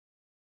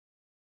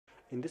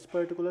In this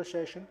particular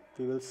session,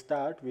 we will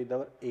start with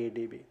our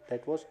ADB,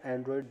 that was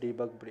Android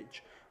Debug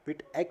Bridge,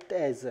 which act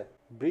as a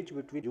bridge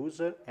between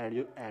user and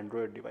your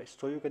Android device.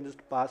 So you can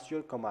just pass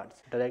your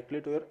commands directly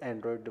to your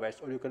Android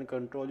device, or you can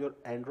control your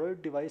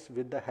Android device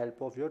with the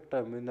help of your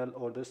terminal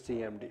or the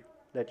CMD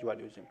that you are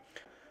using.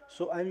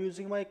 So I'm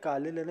using my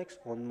Kali Linux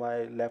on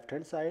my left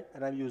hand side,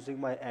 and I'm using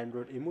my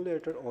Android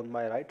emulator on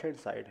my right hand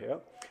side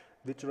here,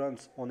 which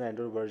runs on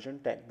Android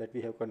version 10 that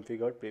we have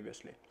configured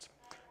previously.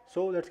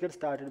 So let's get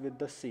started with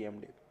the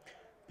CMD.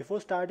 Before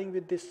starting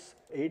with this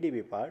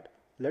ADB part,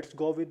 let's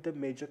go with the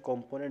major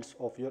components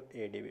of your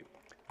ADB.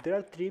 There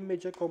are three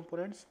major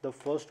components. The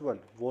first one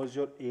was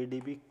your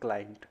ADB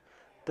client.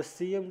 The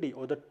CMD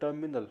or the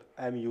terminal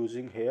I am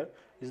using here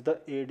is the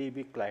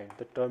ADB client.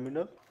 The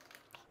terminal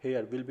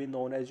here will be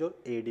known as your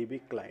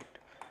ADB client.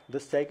 The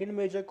second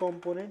major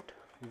component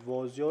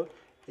was your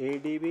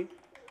ADB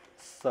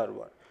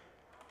server.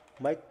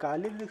 My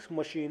Kali Linux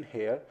machine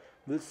here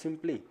will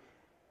simply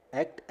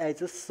act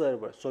as a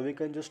server, so we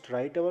can just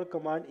write our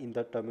command in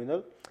the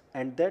terminal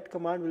and that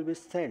command will be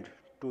sent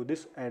to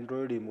this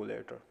Android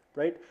emulator,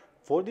 right?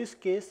 For this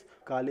case,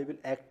 Kali will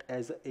act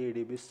as a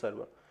ADB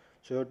server.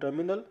 So your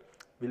terminal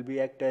will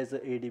be act as a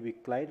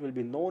ADB client, will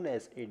be known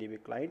as ADB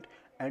client,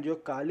 and your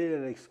Kali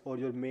Linux or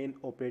your main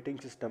operating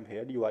system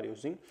here you are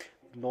using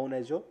known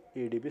as your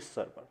ADB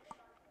server.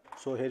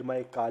 So here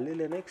my Kali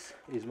Linux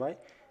is my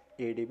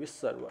ADB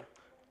server.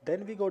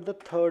 Then we got the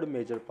third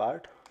major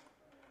part,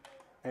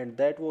 and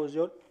that was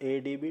your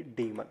ADB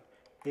daemon.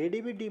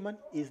 ADB daemon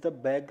is the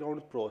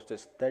background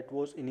process that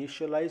was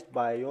initialized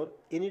by your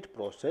init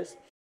process.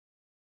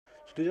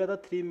 So these are the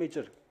three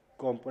major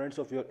components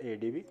of your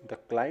ADB: the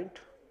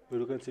client, or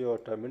you can say your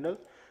terminal,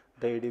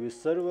 the ADB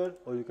server,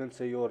 or you can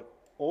say your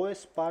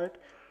OS part,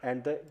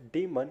 and the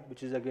daemon,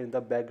 which is again the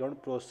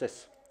background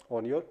process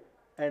on your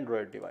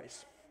Android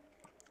device.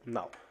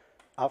 Now,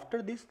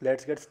 after this,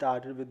 let's get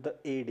started with the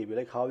ADB,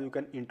 like how you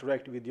can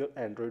interact with your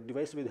Android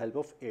device with help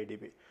of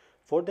ADB.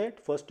 For that,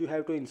 first you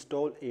have to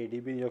install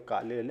ADB in your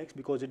Kali Linux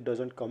because it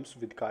doesn't comes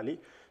with Kali.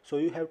 So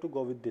you have to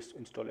go with this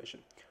installation.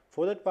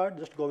 For that part,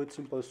 just go with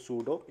simple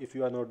sudo if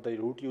you are not the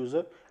root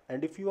user,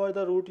 and if you are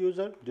the root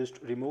user,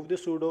 just remove the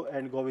sudo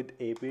and go with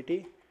apt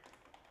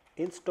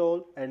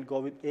install and go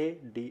with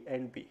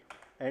ADB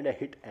and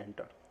hit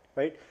enter,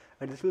 right?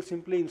 And this will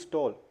simply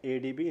install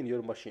ADB in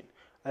your machine.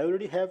 I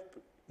already have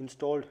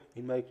installed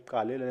in my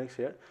Kali Linux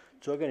here,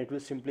 so again it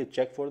will simply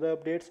check for the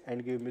updates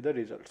and give me the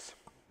results,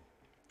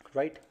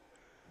 right?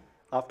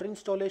 After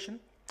installation,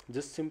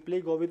 just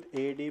simply go with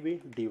ADB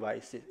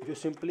devices. If you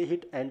simply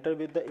hit enter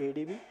with the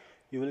ADB,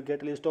 you will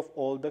get a list of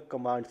all the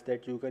commands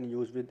that you can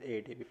use with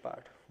ADB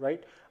part,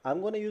 right?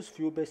 I'm going to use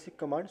few basic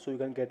commands so you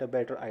can get a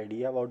better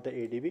idea about the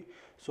ADB.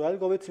 So I'll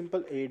go with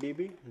simple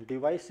ADB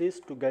devices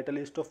to get a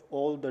list of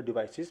all the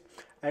devices,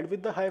 and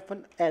with the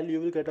 -L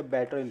you will get a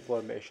better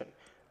information.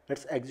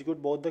 Let's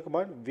execute both the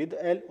command with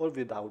L or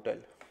without L,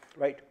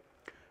 right?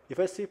 If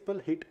I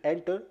simply hit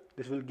enter,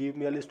 this will give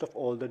me a list of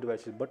all the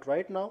devices, but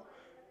right now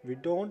we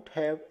don't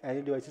have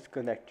any devices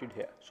connected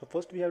here. So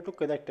first we have to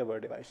connect our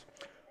device.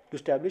 To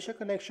establish a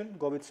connection,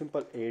 go with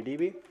simple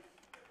ADB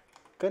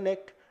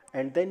connect,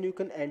 and then you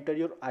can enter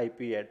your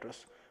IP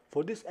address.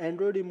 For this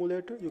Android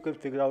emulator, you can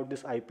figure out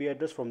this IP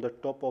address from the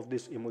top of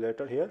this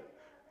emulator here.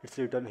 It's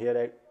written here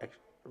at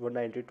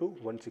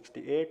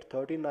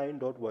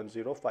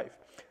 192.168.39.105,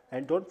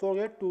 and don't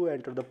forget to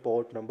enter the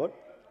port number.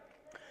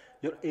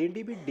 Your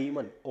ADB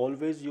daemon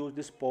always use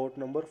this port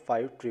number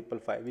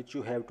 5555, which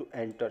you have to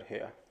enter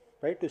here,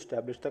 right, to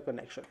establish the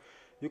connection.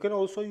 You can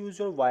also use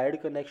your wired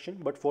connection,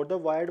 but for the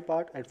wired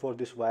part and for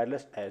this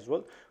wireless as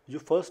well, you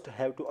first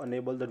have to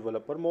enable the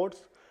developer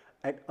modes,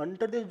 and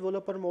under this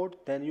developer mode,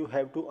 then you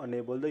have to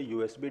enable the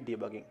USB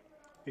debugging.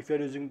 If you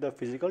are using the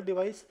physical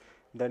device,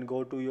 then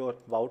go to your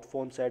about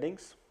phone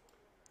settings,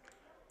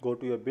 go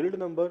to your build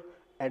number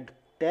and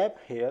tap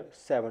here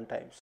 7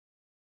 times.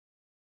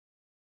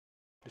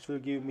 This will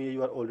give me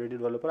you are already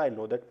developer, I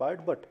know that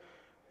part, but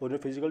on your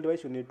physical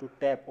device you need to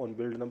tap on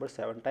build number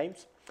 7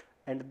 times,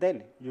 and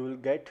then you will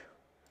get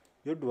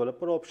your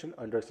developer option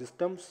under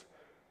systems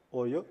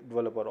or your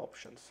developer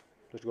options.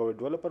 Just go with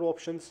developer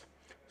options,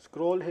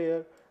 scroll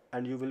here,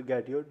 and you will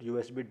get your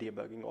USB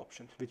debugging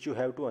options, which you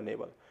have to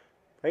enable,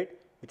 right,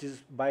 which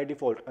is by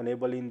default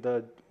enabled in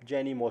the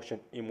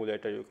Genymotion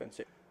emulator, you can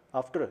say.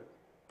 After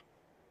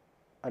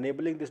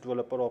enabling this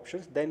developer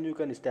options, then you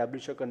can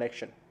establish a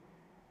connection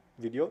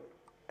with your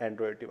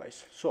Android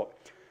device. So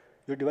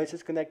your device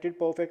is connected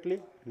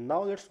perfectly.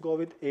 Now let's go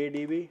with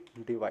ADB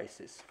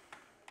devices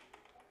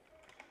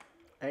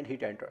and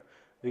hit enter.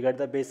 We get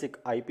the basic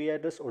IP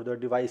address or the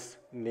device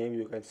name,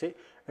 you can say,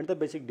 and the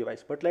basic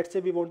device. But let's say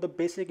we want the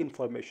basic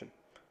information,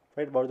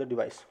 right, about the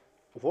device.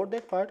 For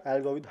that part,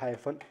 I'll go with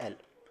 -L,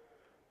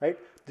 right?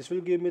 This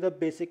will give me the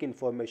basic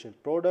information: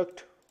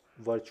 product,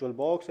 virtual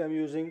box I'm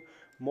using,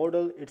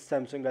 model, it's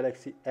Samsung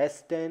Galaxy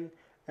S10,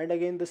 and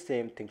again the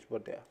same things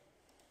were there,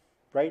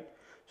 right?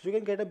 So you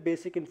can get a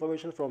basic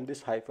information from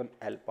this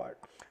 -L part.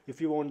 If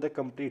you want the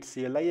complete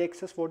CLI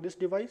access for this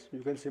device,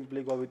 you can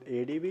simply go with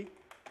ADB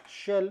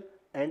shell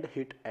and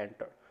hit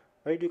enter.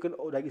 Right, you can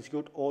like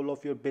execute all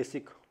of your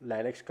basic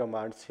Linux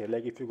commands here.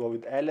 Like if you go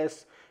with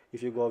ls,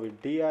 if you go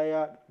with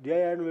dir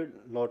will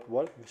not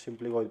work. You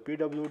simply go with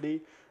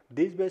pwd.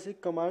 These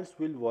basic commands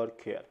will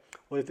work here.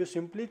 Or if you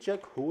simply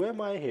check who am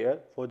I here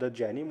for the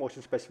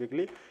Genymotion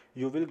specifically,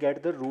 you will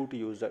get the root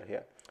user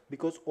here,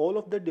 because all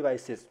of the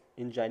devices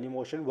in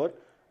Genymotion were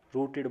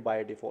rooted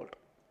by default.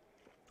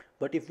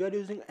 But if you are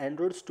using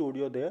Android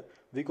Studio, there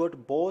we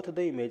got both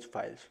the image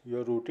files,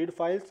 your rooted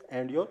files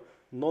and your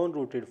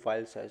non-rooted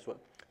files as well.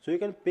 So you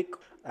can pick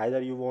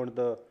either you want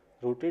the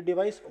rooted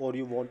device or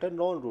you want a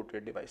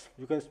non-rooted device.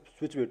 You can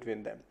switch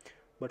between them.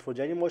 But for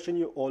Genymotion,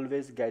 you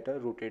always get a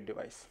rooted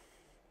device,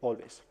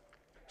 always.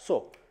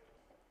 So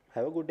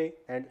have a good day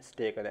and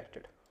stay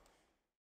connected.